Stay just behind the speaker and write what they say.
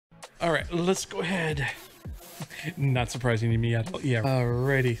All right, let's go ahead. Not surprising to me at all. Yeah.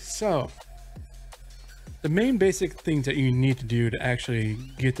 Alrighty. So the main basic things that you need to do to actually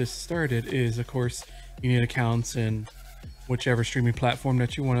get this started is, of course, you need accounts in whichever streaming platform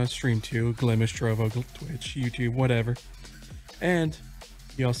that you want to stream to, Glimis, Trovo, Twitch, YouTube, whatever. And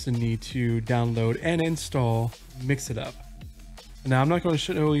you also need to download and install Mix It Up. Now, I'm not going to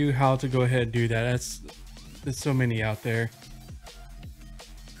show you how to go ahead and do that. There's so many out there.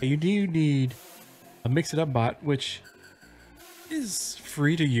 You do need a Mix It Up bot, which is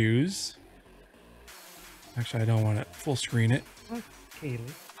free to use. Actually, I don't want to full screen it. Kaylee.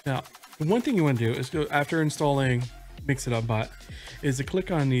 Now, the one thing you want to do is go after installing Mix It Up bot is to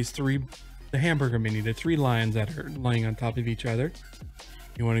click on the hamburger menu, the 3 lines that are lying on top of each other.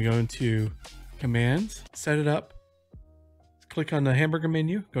 You want to go into commands, set it up, click on the hamburger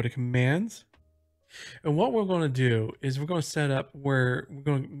menu, go to commands. And what we're going to do is we're going to set up where we're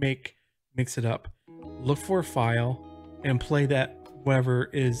going to mix it up, look for a file and play that whatever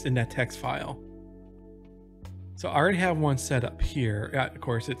is in that text file. So I already have one set up here. Of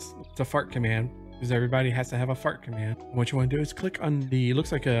course, it's a fart command because everybody has to have a fart command. What you want to do is click on it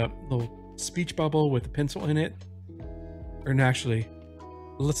looks like a little speech bubble with a pencil in it. Or no, actually,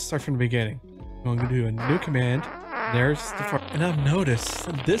 let's start from the beginning. I'm going to do a new command. There's the fart. And I've noticed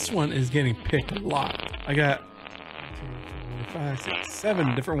this one is getting picked a lot. I got 2, 4, 5, 6,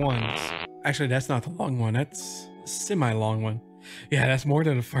 7 different ones. Actually, that's not the long one. That's a semi-long one. Yeah, that's more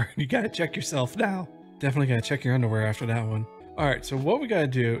than a fart. You got to check yourself now. Definitely got to check your underwear after that one. All right, so what we got to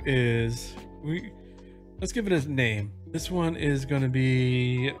do is let's give it a name. This one is going to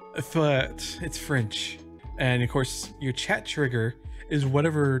be it's French. And of course, your chat trigger is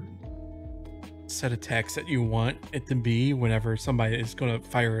whatever set of text that you want it to be whenever somebody is going to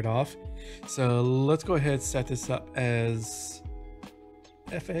fire it off. So let's go ahead and set this up as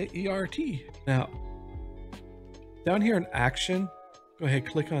FAERT. Now, down here in action, go ahead,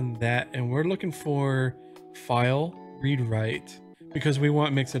 click on that, and we're looking for file read write because we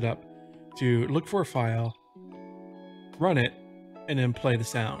want Mix It Up to look for a file, run it, and then play the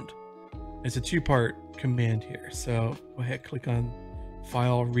sound. It's a 2-part command here. So go ahead, click on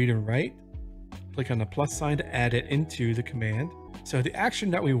file read and write. Click on the plus sign to add it into the command. So the action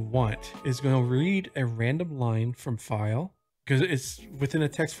that we want is going to read a random line from file because it's within a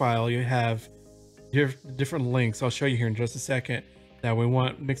text file. You have different links. I'll show you here in just a second that we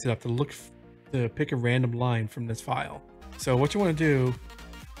want Mix It Up to pick a random line from this file. So what you want to do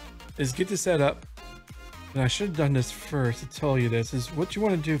is get this set up. And I should have done this first to tell you this is what you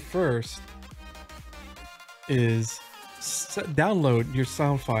want to do first is download your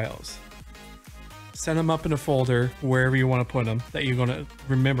sound files. Set them up in a folder wherever you want to put them that you're going to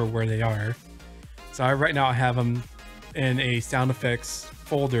remember where they are. So right now I have them in a sound effects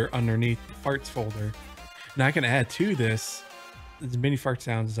folder underneath the farts folder. And I can add to this as many fart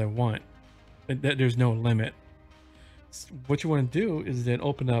sounds as I want. There's no limit. What you want to do is then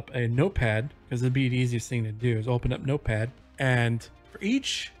open up a notepad because it'll be the easiest thing to do is open up notepad. And for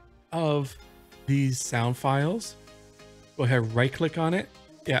each of these sound files, go ahead, right click on it.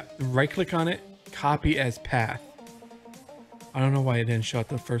 Yeah, right click on it. Copy as path. I don't know why it didn't show up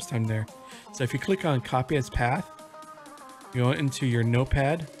the first time there. So if you click on copy as path, you go into your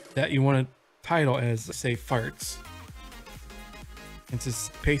notepad that you want to title as, say, farts. And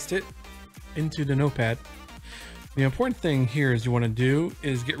just paste it into the notepad. The important thing here is you want to do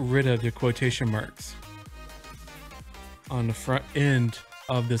is get rid of the quotation marks on the front end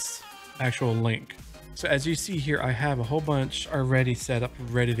of this actual link. So as you see here, I have a whole bunch already set up,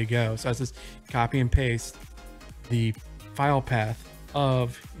 ready to go. So I just copy and paste the file path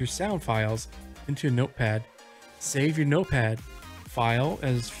of your sound files into a notepad, save your notepad file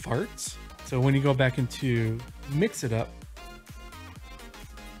as farts. So when you go back into Mix It Up,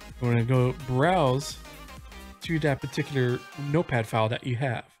 you want to go browse to that particular notepad file that you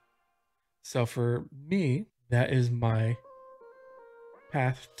have. So for me, that is my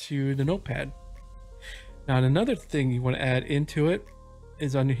path to the notepad. Now, another thing you want to add into it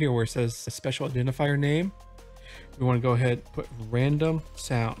is under here where it says a special identifier name. We want to go ahead and put random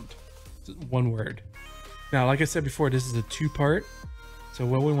sound, one word. Now, like I said before, this is a 2-part. So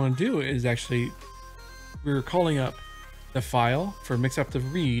what we want to do is actually, we're calling up the file for Mix Up to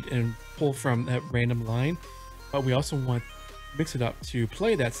read and pull from that random line, but we also want Mix It Up to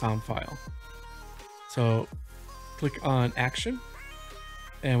play that sound file. So click on action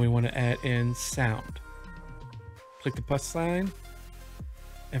and we want to add in sound. Click the plus sign.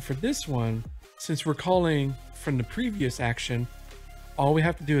 And for this one, since we're calling from the previous action, all we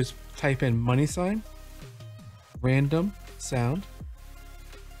have to do is type in money sign, random sound,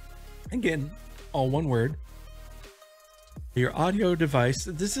 Again, all one word. Your audio device.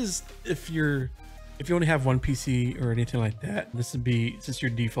 This is if you only have one PC or anything like that, this would be just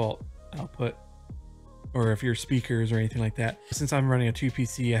your default output. Or if you're speakers or anything like that. Since I'm running a 2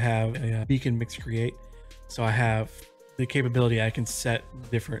 PC, I have a Beacon Mix Create. So I have the capability, I can set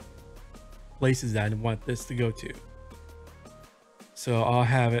different places that I want this to go to. So I'll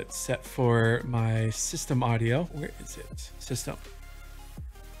have it set for my system audio. Where is it? System.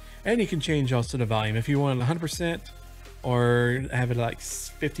 And you can change also the volume. If you want 100% or have it like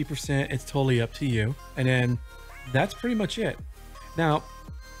 50%, it's totally up to you. And then that's pretty much it. Now,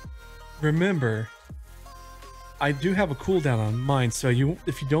 remember, I do have a cooldown on mine, so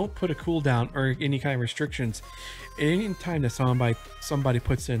if you don't put a cooldown or any kind of restrictions, any time that somebody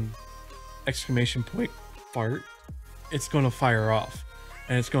puts in exclamation point fart, it's going to fire off,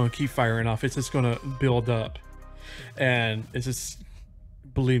 and it's going to keep firing off. It's just going to build up, and it's just,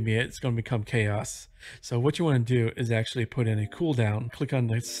 believe me, it's going to become chaos. So what you want to do is actually put in a cooldown. Click on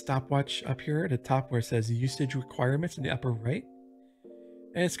the stopwatch up here at the top where it says usage requirements in the upper right.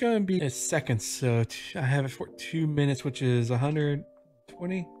 And it's going to be a second, so I have it for 2 minutes, which is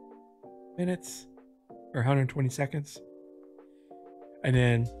 120 minutes or 120 seconds. And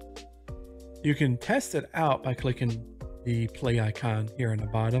then you can test it out by clicking the play icon here on the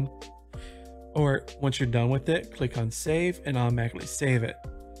bottom. Or once you're done with it, click on save and automatically save it.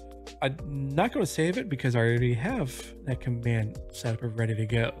 I'm not going to save it because I already have that command set up and ready to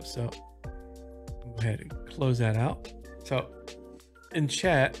go. So go ahead and close that out. So in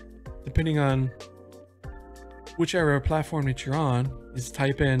chat, depending on whichever platform that you're on, is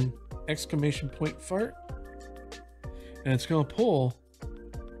type in exclamation point fart, and it's going to pull,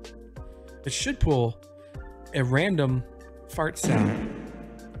 it should pull a random fart sound.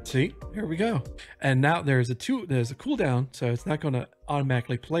 See, there we go. And now there's a cooldown, so it's not going to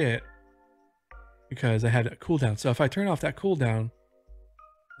automatically play it because I had a cooldown. So if I turn off that cooldown,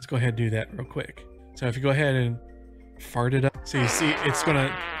 let's go ahead and do that real quick. So if you go ahead and fart it up, so you see it's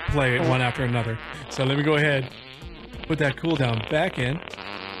gonna play it one after another. So let me go ahead, put that cooldown back in.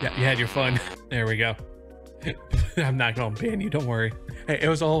 Yeah, you had your fun. There we go. I'm not gonna ban you, don't worry. Hey,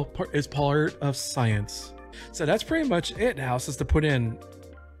 it's part of science. So that's pretty much it now. It's just to put in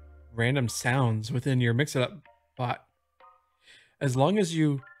random sounds within your Mix It Up bot. As long as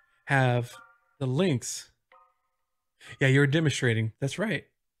you have the links. Yeah, you're demonstrating. That's right.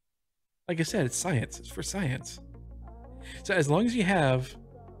 Like I said, it's science. It's for science. So as long as you have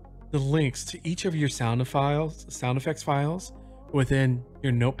the links to each of your sound effects files within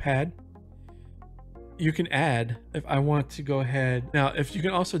your notepad, you can add, if I want to go ahead. Now, if you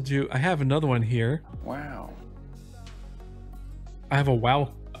can also do, I have another one here. Wow. I have a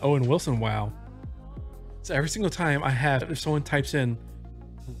wow, Owen Wilson wow. So every single time if someone types in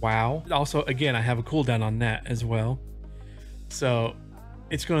wow, also, again, I have a cooldown on that as well. So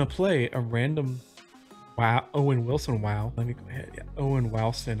it's going to play a random wow, Owen Wilson wow. Let me go ahead. Yeah, Owen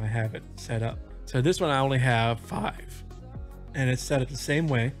Wilson, I have it set up. So this one I only have 5, and it's set up the same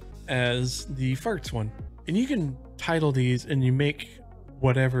way as the farts one. And you can title these and you make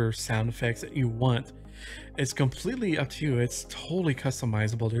whatever sound effects that you want. It's completely up to you. It's totally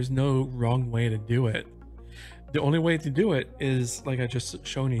customizable. There's no wrong way to do it. The only way to do it is, like I just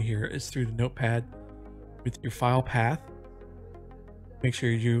shown you here, is through the notepad with your file path. Make sure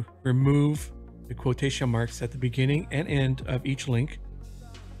you remove the quotation marks at the beginning and end of each link,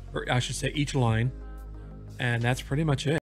 or I should say each line, and that's pretty much it.